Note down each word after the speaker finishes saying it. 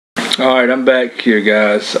Alright, I'm back here,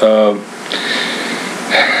 guys. Got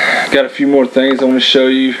a few more things I want to show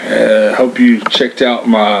you. Hope you checked out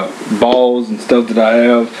my balls and stuff that I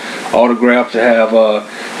have autographed. I have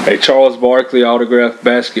a Charles Barkley autographed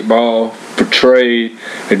basketball for trade,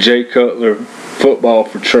 a Jay Cutler football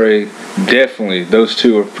for trade. Definitely, those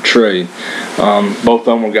two are for trade. Both of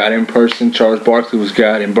them were got in person. Charles Barkley was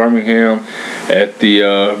got in Birmingham at the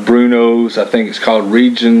Bruno's, I think it's called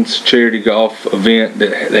Regions charity golf event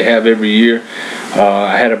that they have every year.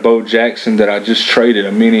 I had a Bo Jackson that I just traded,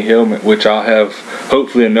 a mini helmet, which I'll have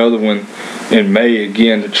hopefully another one in May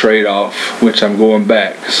again to trade off, which I'm going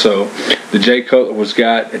back. So the Jay Cutler was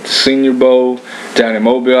got at the Senior Bowl down in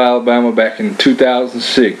Mobile, Alabama back in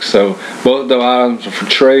 2006. So both of those items are for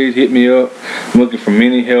trade. Hit me up. I'm looking for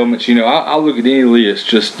mini helmets. You know, I'll look at any list.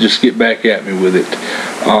 Just get back at me with it.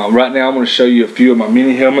 Right now I'm going to show you a few of my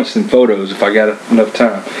mini helmets and photos if I got enough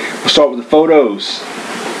time. We'll start with the photos.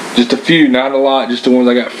 Just a few, not a lot, just the ones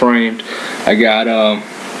I got framed. I got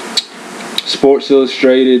Sports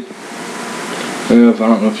Illustrated. I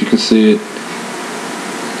don't know if you can see it.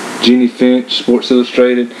 Jeannie Finch, Sports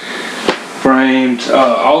Illustrated, framed.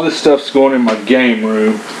 All this stuff's going in my game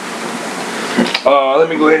room. Let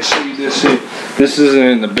me go ahead and show you this here. This isn't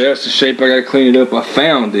in the best of shape. I gotta clean it up. I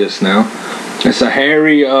found this now. It's a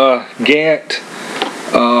Harry Gant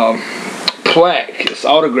plaque. It's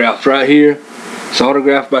autographed right here. It's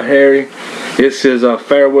autographed by Harry. It says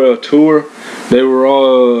farewell tour. There were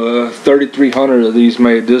all 3,300 of these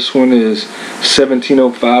made. This one is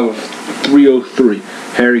 1705 of 303.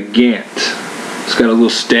 Harry Gant. It's got a little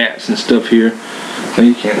stats and stuff here.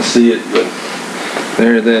 You can't see it, but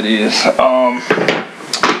there that is.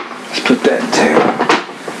 Let's put that down.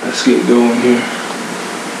 Let's get going here.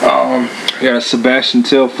 Got a Sebastian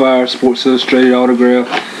Telfair Sports Illustrated autograph.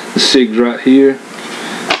 The SIG's right here.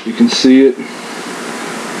 You can see it.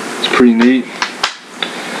 It's pretty neat.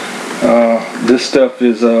 This stuff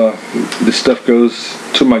goes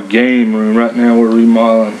to my game room. Right now we're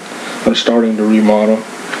remodeling. I'm starting to remodel.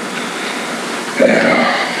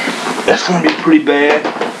 That's going to be pretty bad.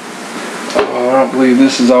 I don't believe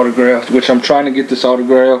this is autographed, which I'm trying to get this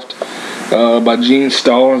autographed by Gene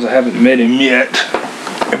Stallings. I haven't met him yet.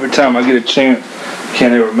 Every time I get a chance, I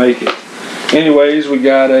can't ever make it. Anyways, we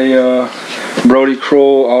got a Brodie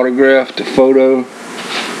Croyle autographed photo.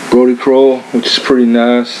 Brodie Croyle, which is pretty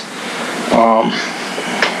nice.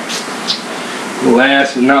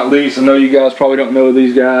 Last but not least, I know you guys probably don't know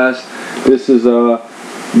these guys. This is the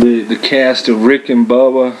cast of Rick and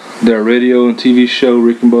Bubba, their radio and TV show,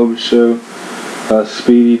 Rick and Bubba show.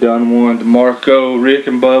 Speedy, Don Juan, DeMarco, Rick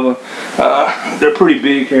and Bubba. They're pretty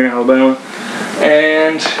big here in Alabama.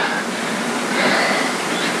 And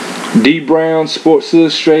D. Brown, Sports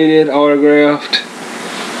Illustrated, autographed.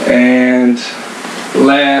 And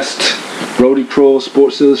last, Brodie Croyle,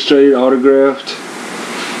 Sports Illustrated, autographed.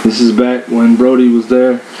 This is back when Brodie was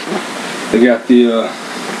there. They got the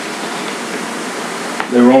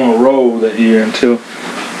they were on a roll that year until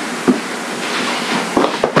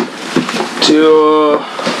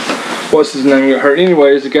what's his name got hurt.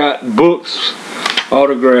 Anyways, they got books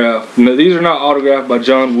autographed. Now, these are not autographed by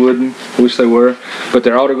John Wooden, wish they were, but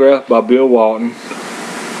they're autographed by Bill Walton.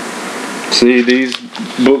 See, these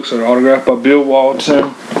books are autographed by Bill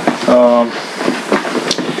Walton.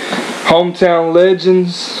 Hometown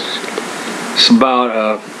Legends. It's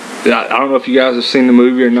about I don't know if you guys have seen the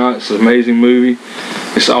movie or not. It's an amazing movie.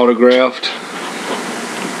 It's autographed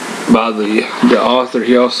by the author.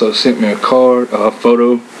 He also sent me a card, a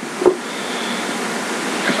photo.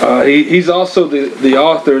 He's also the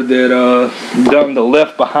author that done the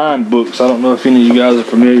Left Behind books. I don't know if any of you guys are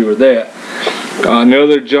familiar with that.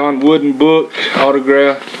 Another John Wooden book,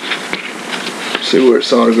 autographed. See where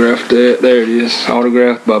it's autographed at. There it is.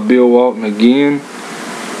 Autographed by Bill Walton again.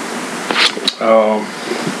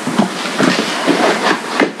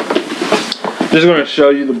 Just going to show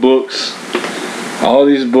you the books. All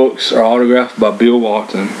these books are autographed by Bill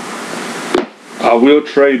Walton. I will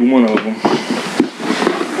trade one of them.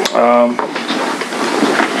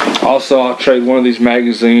 Also, I'll trade one of these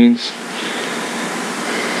magazines.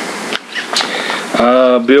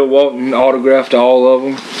 Bill Walton autographed all of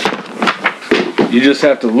them. You just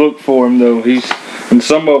have to look for him though. And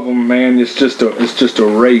some of them, man, it's just a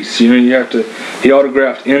race. You know, you have to. He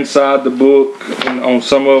autographed inside the book and on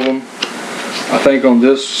some of them. I think on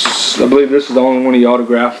this, I believe this is the only one he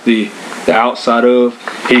autographed the outside of.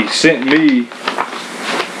 He sent me.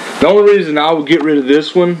 The only reason I would get rid of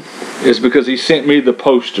this one is because he sent me the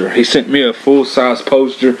poster. He sent me a full-size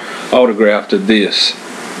poster autographed of this,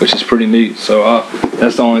 which is pretty neat. So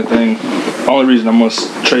that's the only reason I must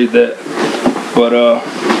trade that. But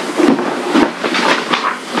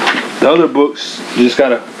The other books, you just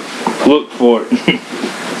gotta look for it.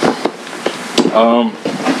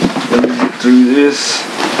 Let me get through this.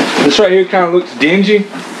 This right here kind of looks dingy.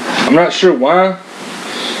 I'm not sure why,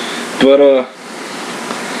 but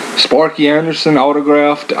Sparky Anderson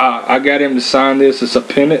autographed. I got him to sign this. It's a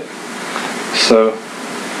pennant, so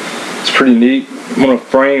it's pretty neat. I'm gonna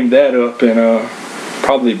frame that up and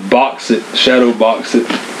probably box it, shadow box it.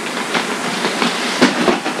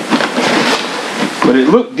 But it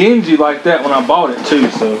looked dingy like that when I bought it too,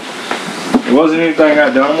 so it wasn't anything I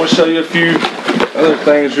done. I'm gonna show you a few other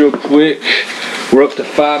things real quick. We're up to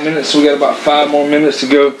 5 minutes, so we got about 5 more minutes to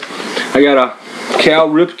go. I got a Cal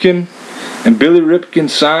Ripken and Billy Ripken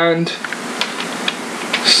signed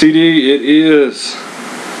CD. It is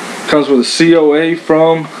comes with a COA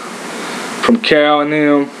from Cal and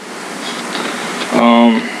them.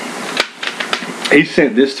 He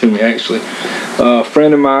sent this to me actually. A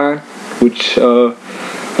friend of mine, which I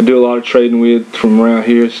do a lot of trading with from around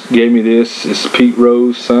here, gave me this. It's Pete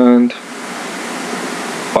Rose signed.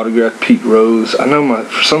 Autographed Pete Rose. I know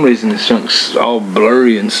for some reason this junk's all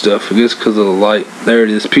blurry and stuff. I guess because of the light. There it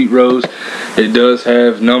is, Pete Rose. It does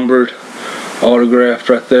have numbered, autographed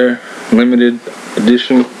right there, limited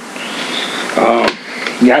edition.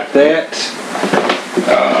 Got that.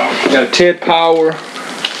 Got a Ted Power.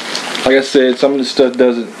 Like I said, some of this stuff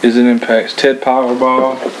isn't impacts. Ted Power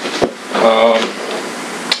ball.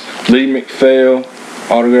 Lee McPhail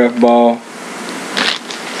autograph ball.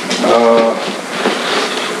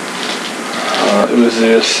 Who is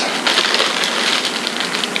this?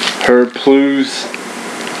 Herb Plews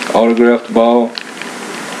autographed ball.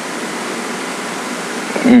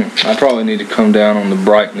 I probably need to come down on the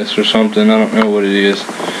brightness or something. I don't know what it is.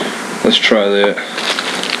 Let's try that.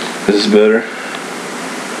 This is better.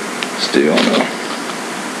 Still no.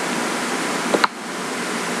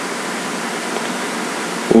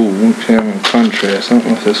 Ooh, one camera contrast. I don't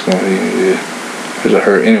know if that's gonna be any good. There's a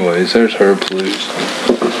Herb. Anyways, there's Herb Plews.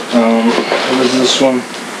 What is this one?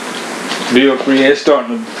 Bill Free. It's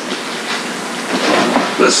starting to.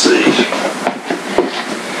 Let's see.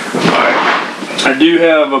 Alright. I do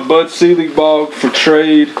have a Bud Selig ball for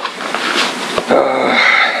trade.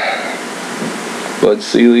 Bud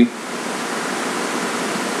Selig.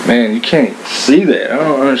 Man, you can't see that. I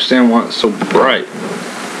don't understand why it's so bright.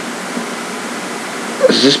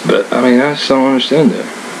 It's just, but I mean, I just don't understand that.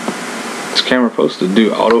 This camera supposed to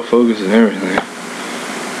do autofocus and everything.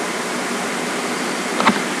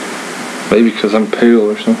 Maybe because I'm pale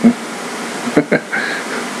or something.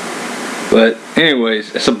 But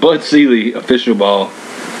anyways, it's a Bud Selig official ball.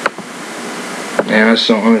 Man, I just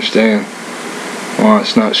don't understand why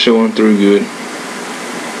it's not showing through good.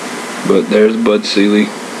 But there's Bud Selig.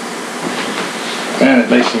 Man, it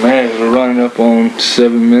makes me mad. We're running up on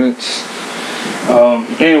 7 minutes.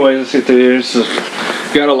 Anyways, let's get through here. So,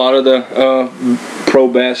 got a lot of the pro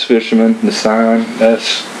bass fishermen. The sign.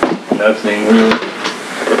 That's nothing really.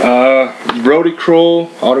 Brody Kroll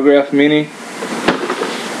autograph mini.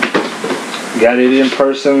 Got it in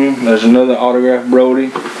person. There's another autograph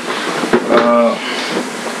Brody.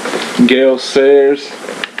 Gale Sayers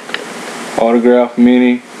autograph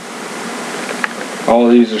mini. All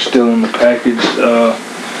of these are still in the package.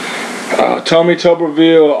 Tommy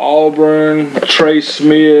Tuberville, Auburn, Trey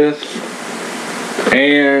Smith,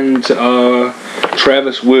 and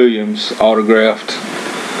Travis Williams autographed.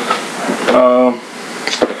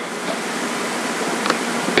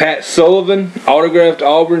 Pat Sullivan autographed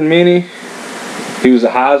Auburn mini. He was a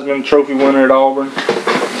Heisman Trophy winner at Auburn.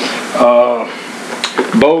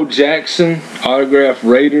 Bo Jackson autographed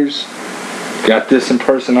Raiders. Got this in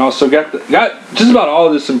person also. Got just about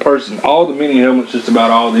all this in person. All the mini helmets, just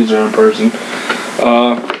about all these are in person.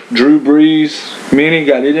 Drew Brees mini,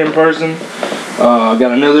 got it in person.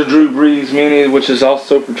 Got another Drew Brees mini, which is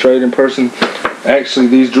also for trade in person. Actually,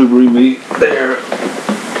 these Drew Brees meet there.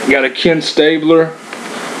 Got a Ken Stabler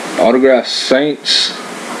autographed Saints,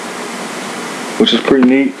 which is pretty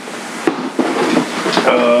neat.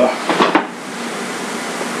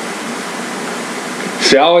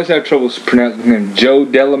 See, I always have trouble pronouncing his name. Joe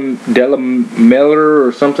Delameller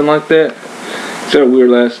or something like that. It's got a weird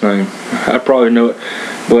last name. I probably know it,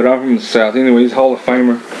 but I'm from the South. Anyway, he's Hall of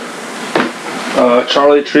Famer.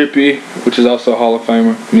 Charlie Trippy, which is also a Hall of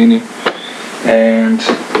Famer, mini. And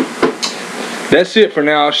that's it for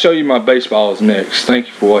now. I'll show you my baseballs next. Thank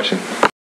you for watching.